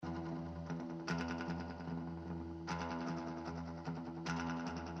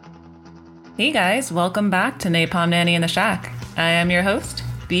Hey guys, welcome back to Napalm Nanny in the Shack. I am your host,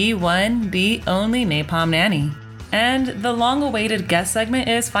 the one, the only Napalm Nanny. And the long-awaited guest segment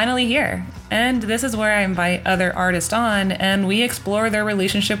is finally here. And this is where I invite other artists on and we explore their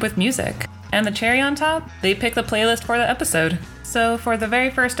relationship with music. And the cherry on top, they pick the playlist for the episode. So for the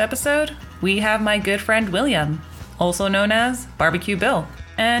very first episode, we have my good friend William, also known as Barbecue Bill.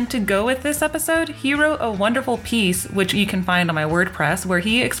 And to go with this episode, he wrote a wonderful piece, which you can find on my WordPress, where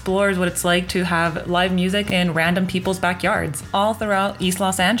he explores what it's like to have live music in random people's backyards, all throughout East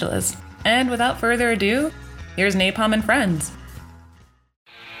Los Angeles. And without further ado, here's Napalm and Friends.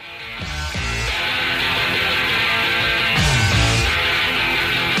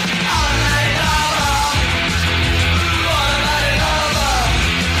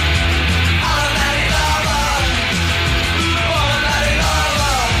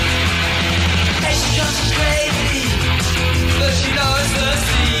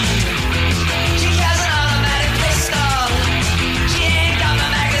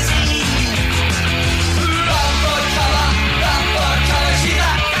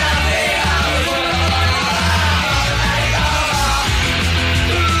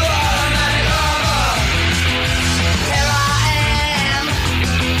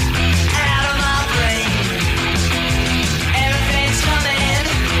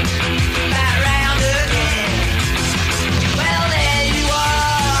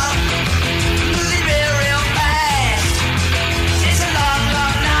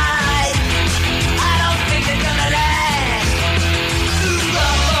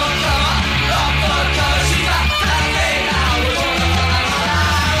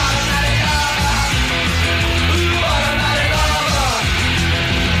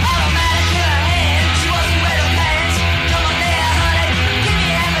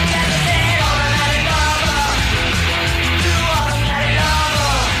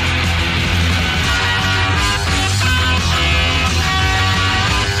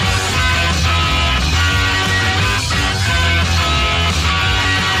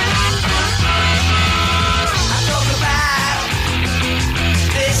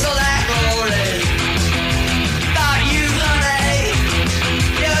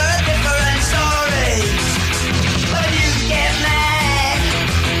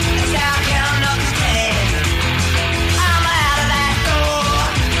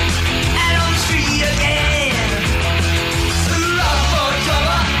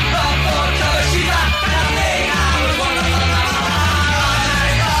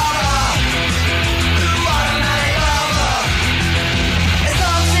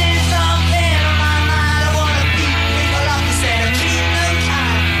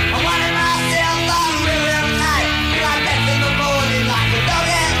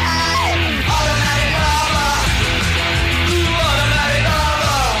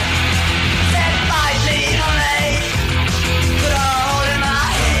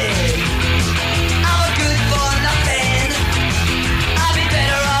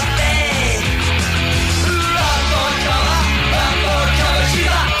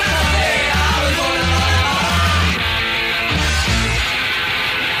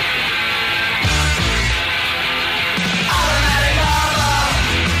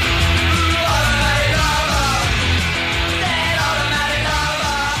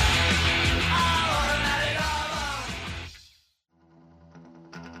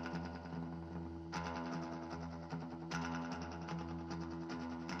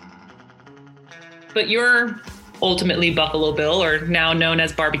 But you're ultimately Buffalo Bill, or now known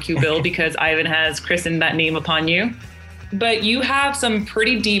as Barbecue Bill, because Ivan has christened that name upon you. But you have some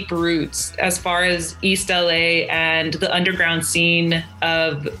pretty deep roots as far as East LA and the underground scene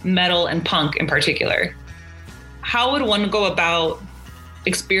of metal and punk in particular. How would one go about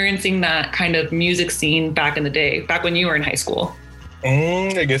experiencing that kind of music scene back in the day, back when you were in high school?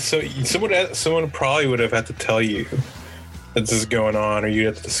 I guess so. Someone probably would have had to tell you that this is going on, or you'd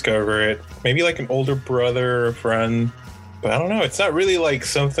have to discover it. Maybe like an older brother or a friend. But I don't know. It's not really like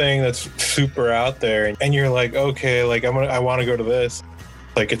something that's super out there. And you're like, okay, like I want to go to this.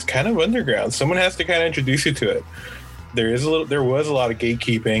 Like, it's kind of underground. Someone has to kind of introduce you to it. There was a lot of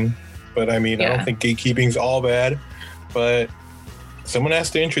gatekeeping, but I mean, yeah. I don't think gatekeeping's all bad, but someone has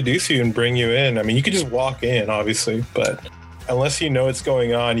to introduce you and bring you in. I mean, you could just walk in, obviously, but unless you know what's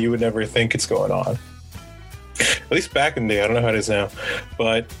going on, you would never think it's going on. At least back in the day, I don't know how it is now,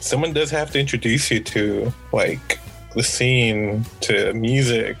 but someone does have to introduce you to like the scene, to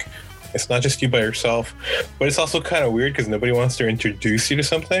music. It's not just you by yourself, but it's also kind of weird because nobody wants to introduce you to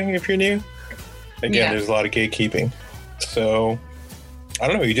something if you're new. Again, There's a lot of gatekeeping. So I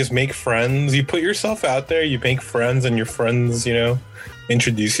don't know, you just make friends. You put yourself out there, you make friends, and your friends,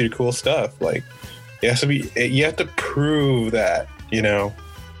 introduce you to cool stuff. Like, you have to prove that,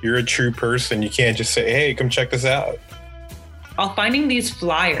 you're a true person. You can't just say, hey, come check this out. While finding these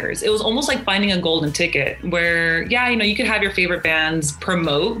flyers, it was almost like finding a golden ticket where, you could have your favorite bands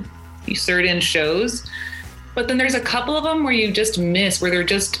promote certain shows, but then there's a couple of them where you just miss, where they're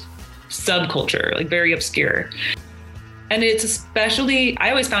just subculture, like very obscure. And it's especially,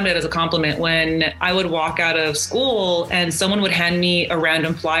 I always found it as a compliment when I would walk out of school and someone would hand me a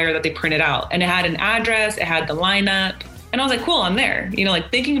random flyer that they printed out. And it had an address, it had the lineup. And I was like, cool, I'm there.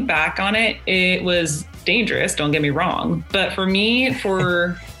 Thinking back on it, it was dangerous, don't get me wrong. But for me,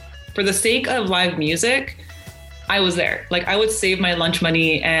 for the sake of live music, I was there. Like, I would save my lunch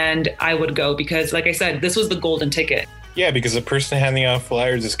money and I would go because, like I said, this was the golden ticket. Yeah, because the person handing out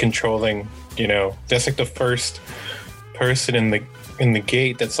flyers is controlling, that's like the first person in the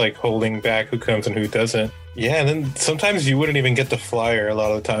gate that's like holding back who comes and who doesn't. Yeah, and then sometimes you wouldn't even get the flyer a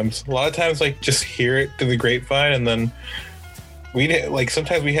lot of times. A lot of times, like, just hear it through the grapevine, and then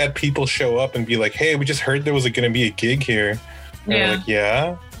sometimes we had people show up and be like, hey, we just heard there was going to be a gig here. And we're like,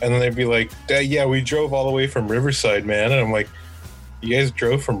 yeah? And then they'd be like, yeah, we drove all the way from Riverside, man. And I'm like, you guys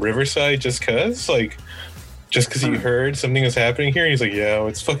drove from Riverside just because? Like, just because you heard something was happening here? And he's like, yeah,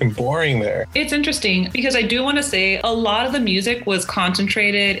 it's fucking boring there. It's interesting because I do want to say a lot of the music was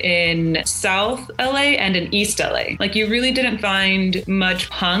concentrated in South LA and in East LA. Like, you really didn't find much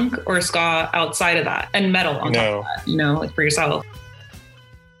punk or ska outside of that, and metal on top of that, like for yourself.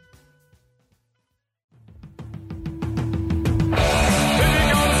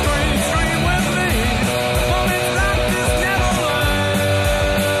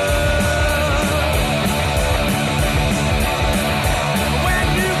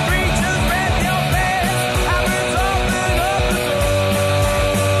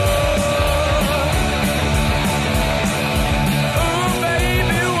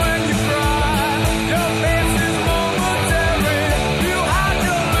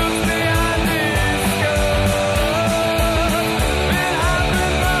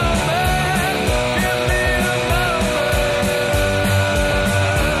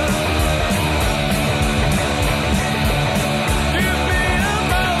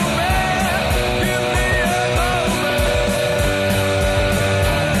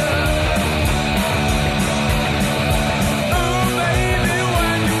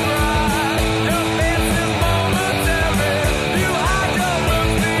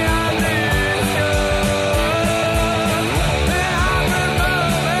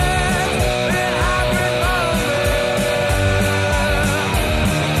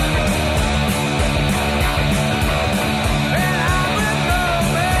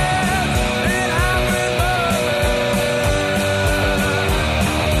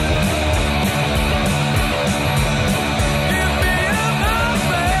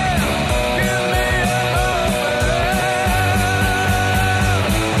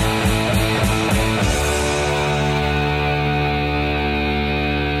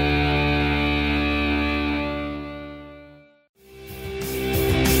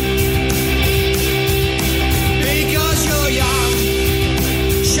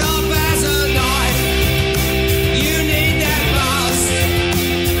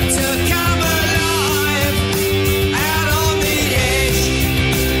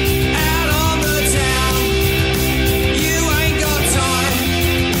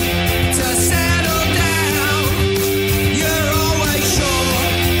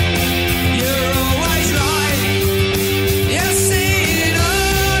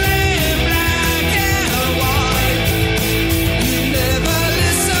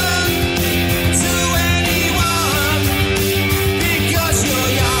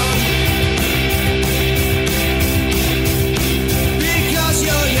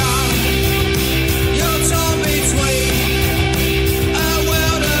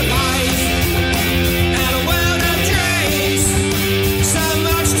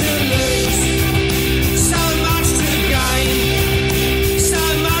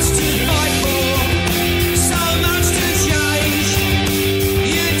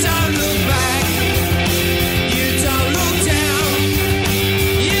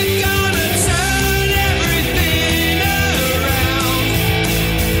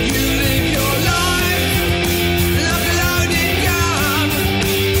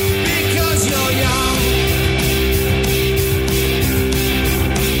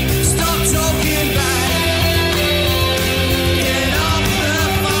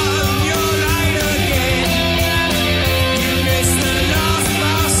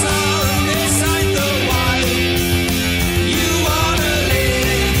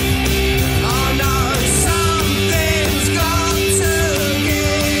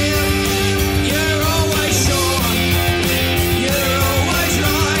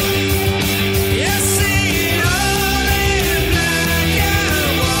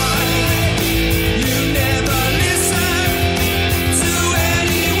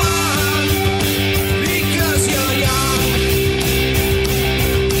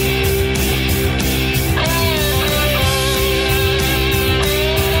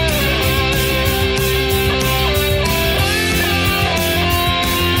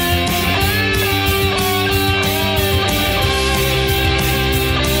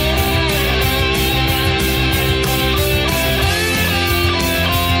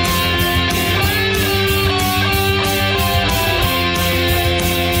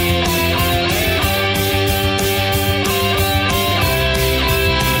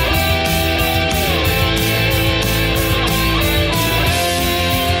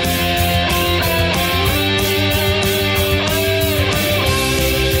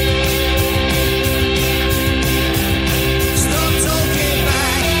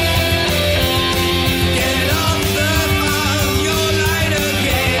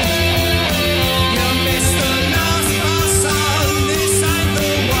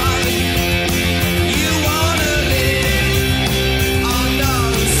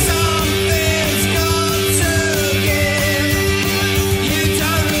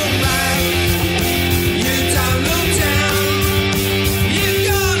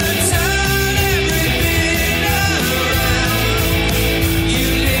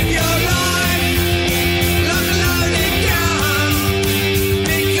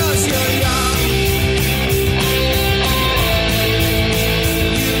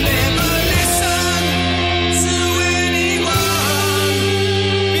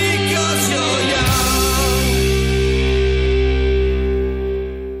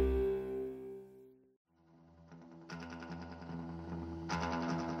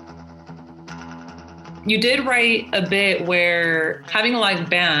 You did write a bit where having a live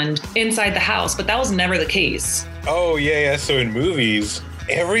band inside the house, but that was never the case. Oh, yeah. So in movies,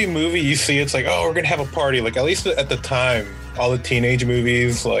 every movie you see, it's like, oh, we're going to have a party. Like, at least at the time, all the teenage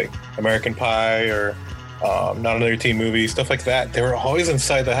movies like American Pie or Not Another Teen Movie, stuff like that, they were always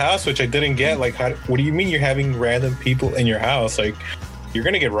inside the house, which I didn't get. Like, what do you mean you're having random people in your house? Like, you're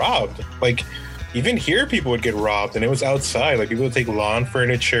going to get robbed. Like, even here, people would get robbed, and it was outside. Like, people would take lawn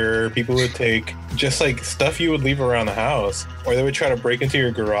furniture, people would take just like stuff you would leave around the house, or they would try to break into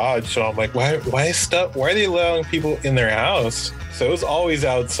your garage. So I'm like, why are they allowing people in their house? So it was always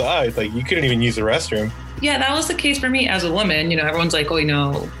outside. Like, you couldn't even use the restroom. Yeah, that was the case for me as a woman. You know, everyone's like, oh, you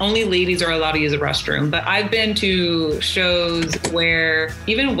know, only ladies are allowed to use a restroom. But I've been to shows where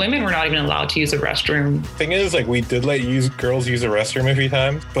even women were not even allowed to use a restroom. Thing is, like, we did let girls use a restroom a few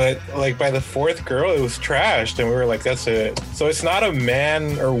times, but like by the fourth girl, it was trashed, and we were like, that's it. So it's not a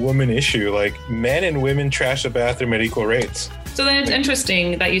man or woman issue. Like, men and women trash the bathroom at equal rates. So then it's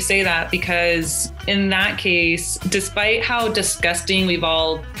interesting that you say that, because in that case, despite how disgusting we've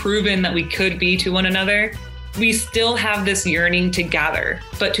all proven that we could be to one another, we still have this yearning to gather,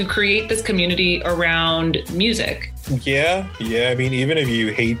 but to create this community around music. Yeah. I mean, even if you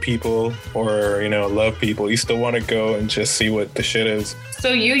hate people or, you know, love people, you still want to go and just see what the shit is.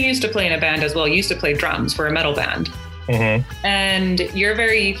 So you used to play in a band as well. You used to play drums for a metal band. Mm-hmm. And you're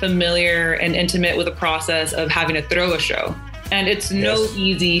very familiar and intimate with the process of having to throw a show. And it's no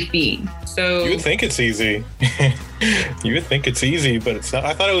easy feat. So you would think it's easy. You would think it's easy, but it's not.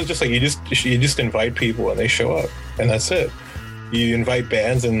 I thought it was just like you just invite people and they show up, and that's it. You invite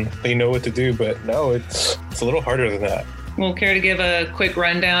bands and they know what to do, but no, it's a little harder than that. Well, care to give a quick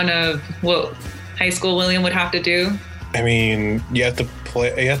rundown of what high school William would have to do? I mean, you have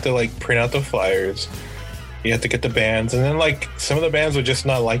to like print out the flyers. You have to get the bands, and then like some of the bands would just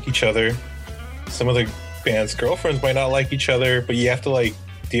not like each other. Some of the band's girlfriends might not like each other, but you have to like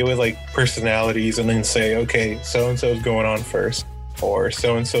deal with like personalities and then say, okay, so-and-so is going on first, or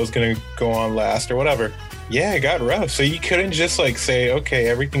so-and-so is going to go on last, or whatever. Yeah, it got rough. So you couldn't just like say, okay,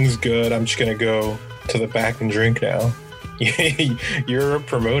 everything's good, I'm just going to go to the back and drink now. You're a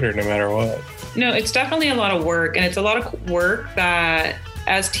promoter no matter what. No, it's definitely a lot of work, and it's a lot of work that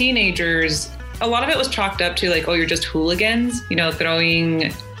as teenagers, a lot of it was chalked up to like, oh, you're just hooligans, you know,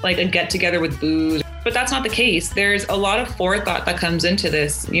 throwing like a get together with booze. But that's not the case. There's a lot of forethought that comes into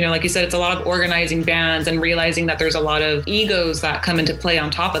this. You know, like you said, it's a lot of organizing bands and realizing that there's a lot of egos that come into play on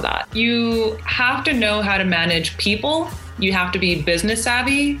top of that. You have to know how to manage people. You have to be business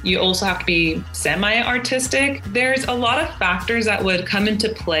savvy. You also have to be semi-artistic. There's a lot of factors that would come into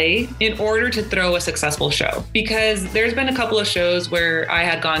play in order to throw a successful show. Because there's been a couple of shows where I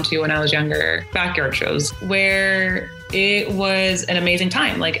had gone to when I was younger, backyard shows, where it was an amazing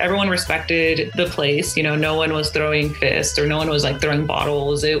time. Like, everyone respected the place. You know, no one was throwing fists or no one was like throwing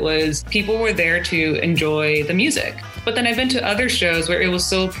bottles. It was, people were there to enjoy the music. But then I've been to other shows where it was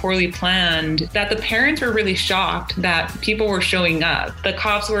so poorly planned that the parents were really shocked that people were showing up. The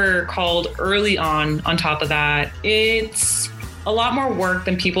cops were called early on top of that. It's a lot more work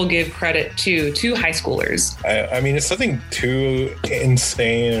than people give credit to high schoolers. I mean, it's nothing too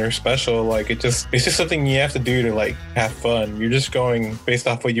insane or special. Like, it's just something you have to do to like have fun. You're just going based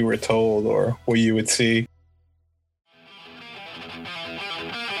off what you were told or what you would see.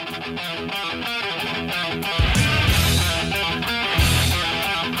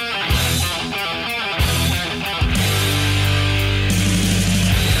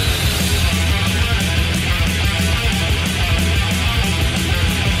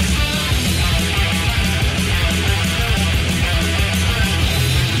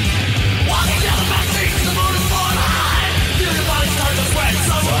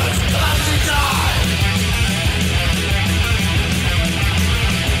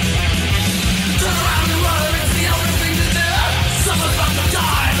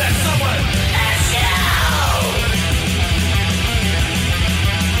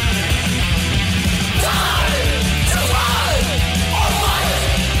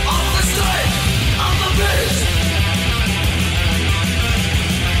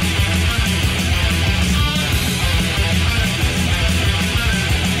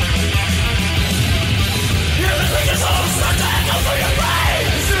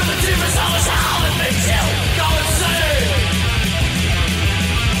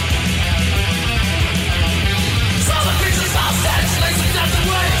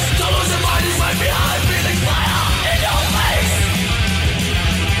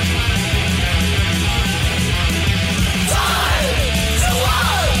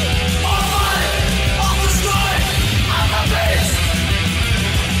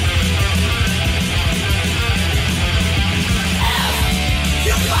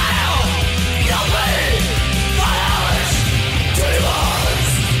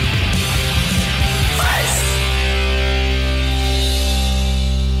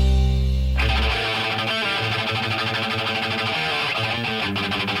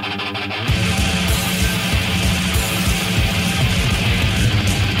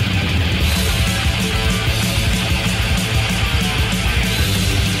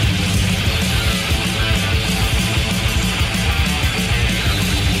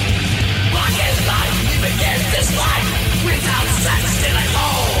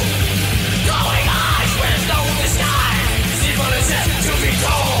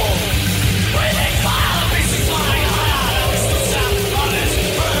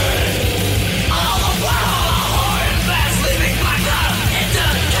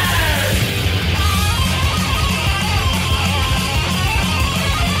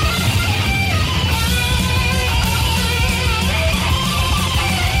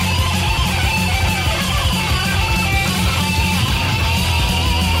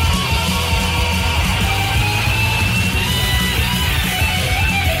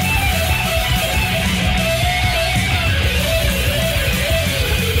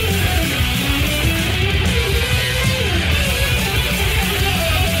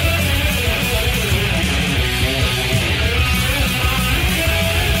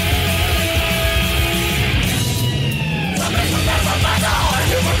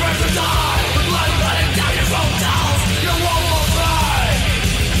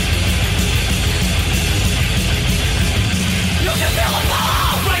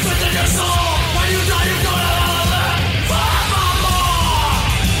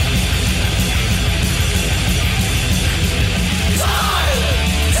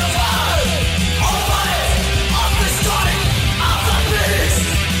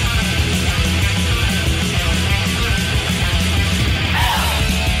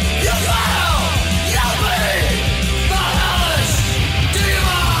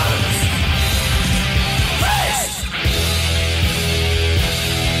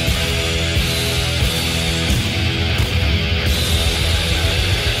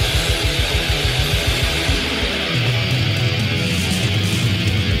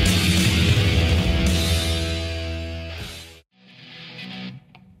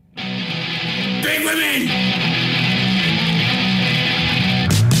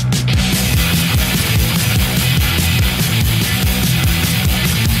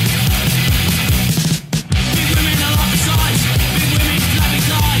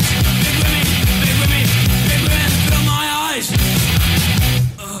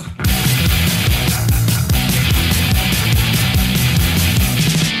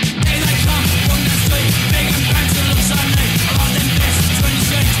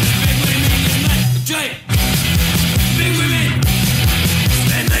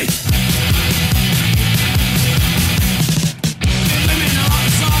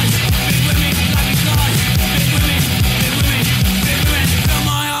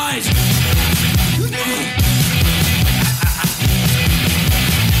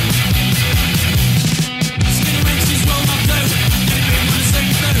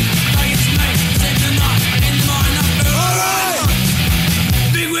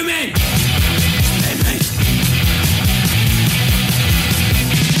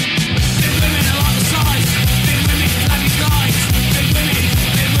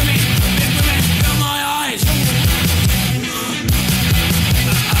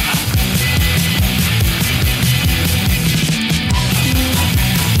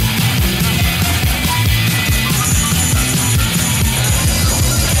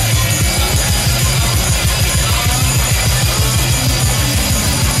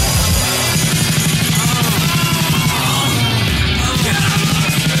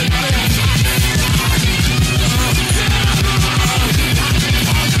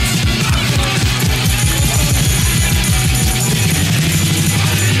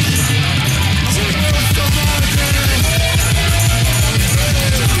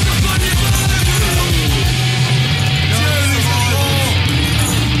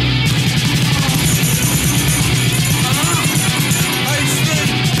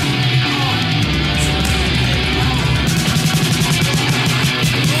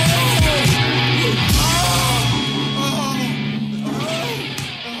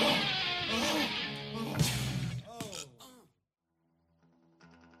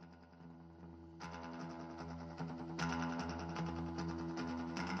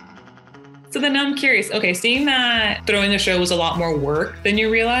 So then I'm curious, okay, seeing that throwing a show was a lot more work than you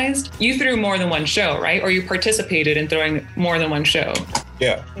realized, you threw more than one show, right? Or you participated in throwing more than one show.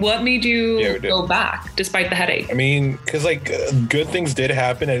 Yeah. What made you go back despite the headache? I mean, because like good things did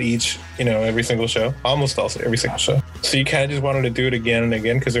happen at each, every single show. Almost also every single show. So you kind of just wanted to do it again and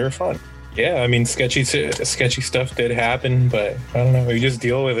again because they were fun. Yeah, I mean, sketchy stuff did happen, but I don't know. You just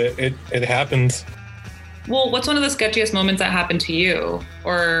deal with it. It happens. Well, what's one of the sketchiest moments that happened to you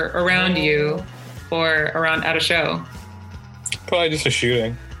or around you or around at a show? Probably just a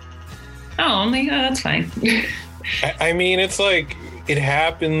shooting. Oh, that's fine. I mean, it's like, it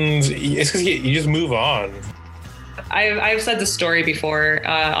happens. It's because you just move on. I've said this story before.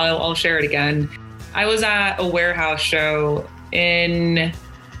 I'll share it again. I was at a warehouse show in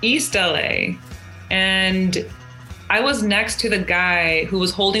East LA, and I was next to the guy who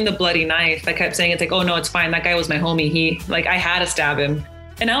was holding the bloody knife. I kept saying, it's like, oh no, it's fine. That guy was my homie. I had to stab him.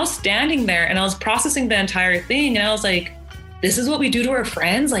 And I was standing there and I was processing the entire thing. And I was like, this is what we do to our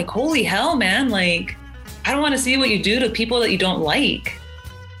friends? Like, holy hell, man. Like, I don't want to see what you do to people that you don't like.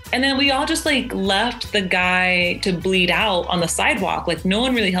 And then we all just left the guy to bleed out on the sidewalk. Like, no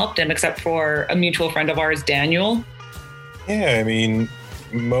one really helped him except for a mutual friend of ours, Daniel. Yeah, I mean,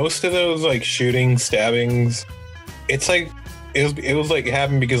 most of those shootings, stabbings, it's like it was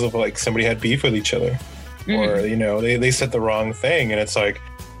happened because of somebody had beef with each other, or they said the wrong thing, and it's like,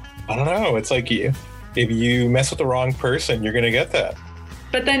 I don't know, it's like if you mess with the wrong person, you're gonna get that.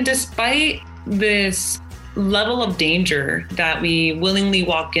 But then, despite this level of danger that we willingly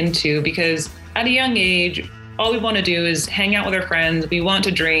walk into, because at a young age, all we want to do is hang out with our friends, we want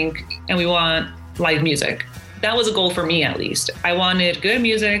to drink, and we want live music. That was a goal for me, at least. I wanted good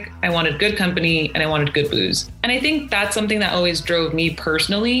music, I wanted good company, and I wanted good booze. And I think that's something that always drove me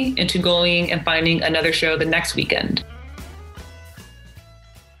personally into going and finding another show the next weekend.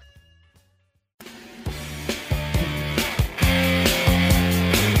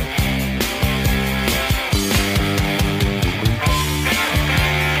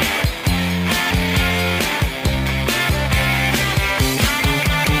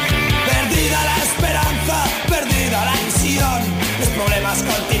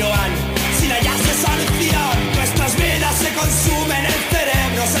 Continúan sin hallarse solución. Nuestras vidas se consumen, el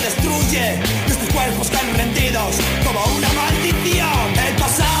cerebro se destruye, nuestros cuerpos caen rendidos como una maldición. El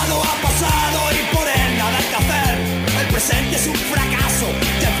pasado ha